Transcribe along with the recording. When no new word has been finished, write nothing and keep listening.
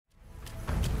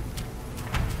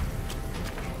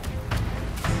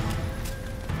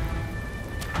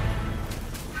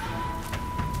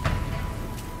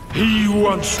He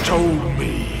once told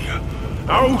me,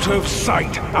 out of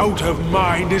sight, out of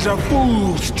mind is a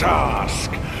fool's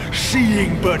task.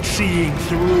 Seeing but seeing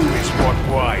through is what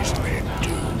wise men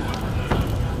do.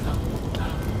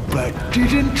 But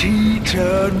didn't he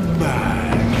turn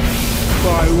mad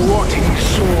by what he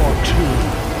saw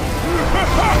too?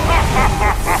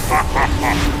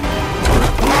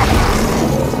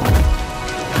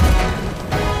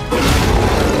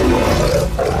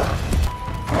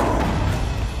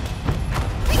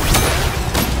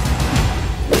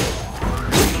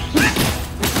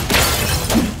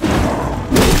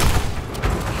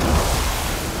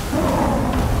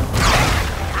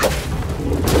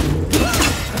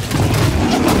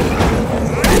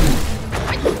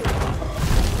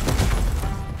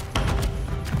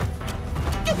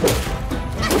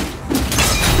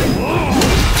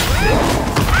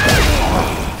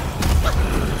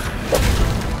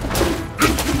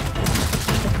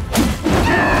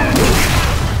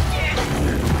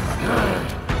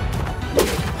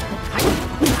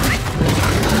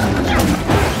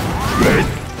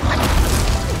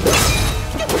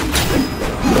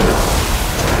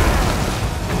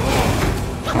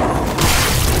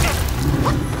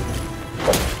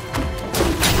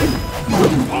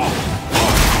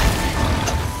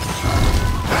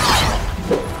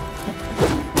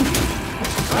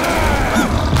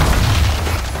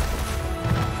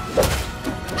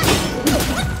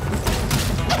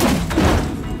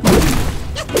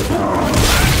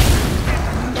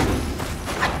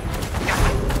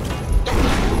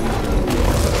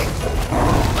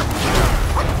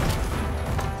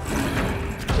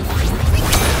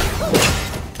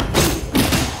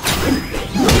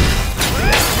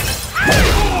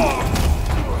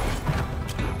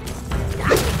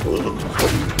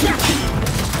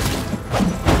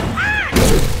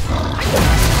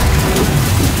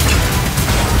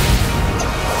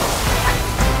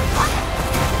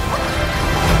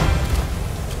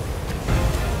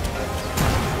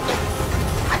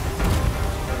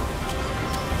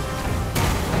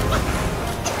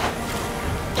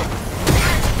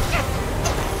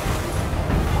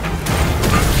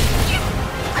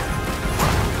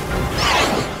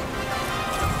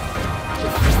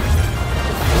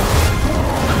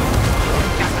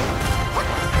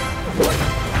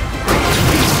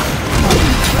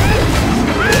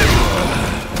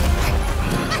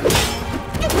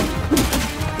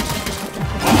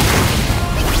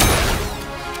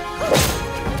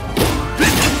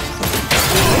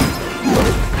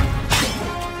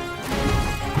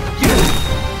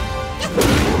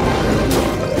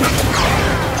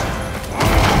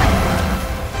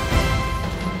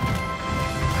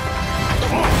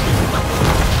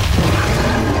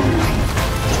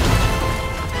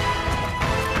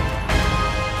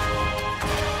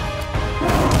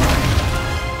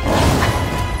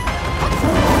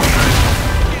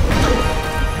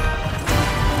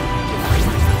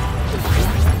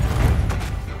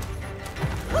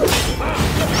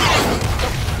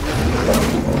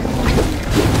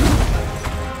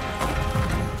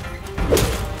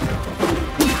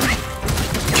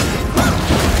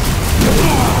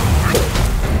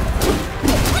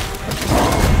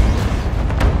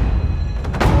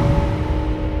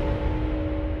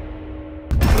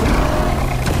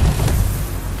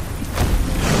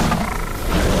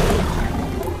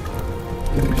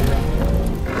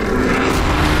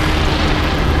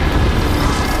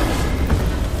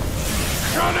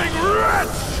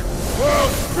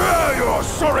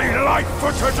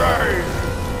 today!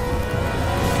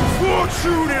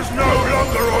 Fortune is no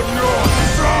longer on your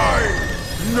side!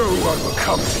 No one will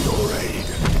come to your aid.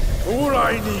 All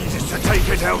I need is to take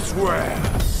it elsewhere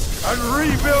and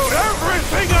rebuild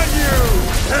everything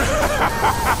anew!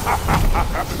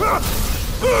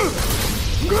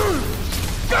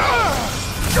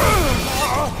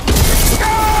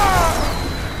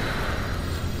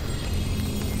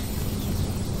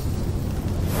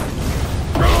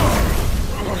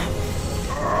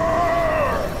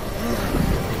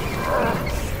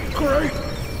 Great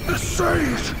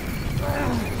sage!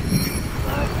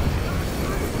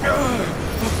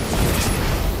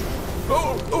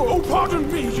 Oh,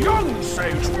 pardon me, young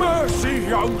sage! Mercy,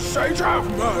 young sage, have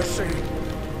mercy!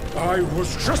 I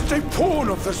was just a pawn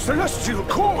of the Celestial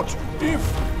Court. If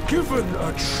given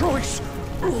a choice,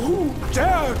 who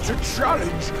dared to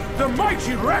challenge the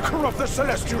mighty wrecker of the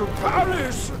Celestial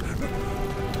Palace?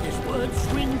 His words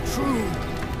ring true.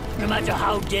 No matter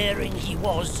how daring he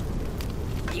was,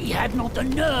 he had not the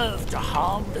nerve to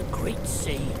harm the great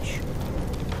sage.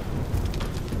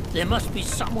 There must be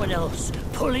someone else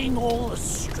pulling all the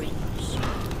strings.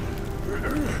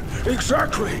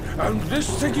 Exactly, and this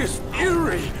thing is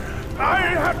eerie. I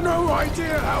had no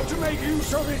idea how to make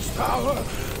use of its power.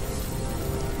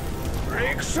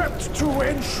 Except to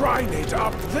enshrine it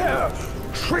up there,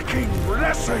 tricking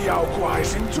lesser Yao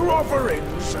Guais into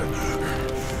offerings.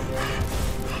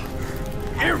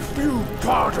 If you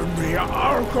pardon me,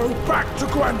 I'll go back to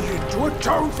Guanyin to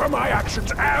atone for my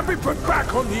actions and be put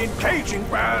back on the engaging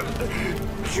band.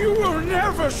 You will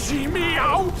never see me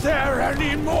out there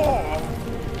anymore.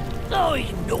 Oh,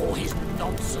 ignore his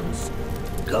nonsense.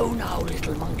 Go now,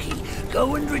 little monkey.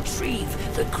 Go and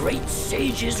retrieve the great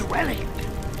sage's relic.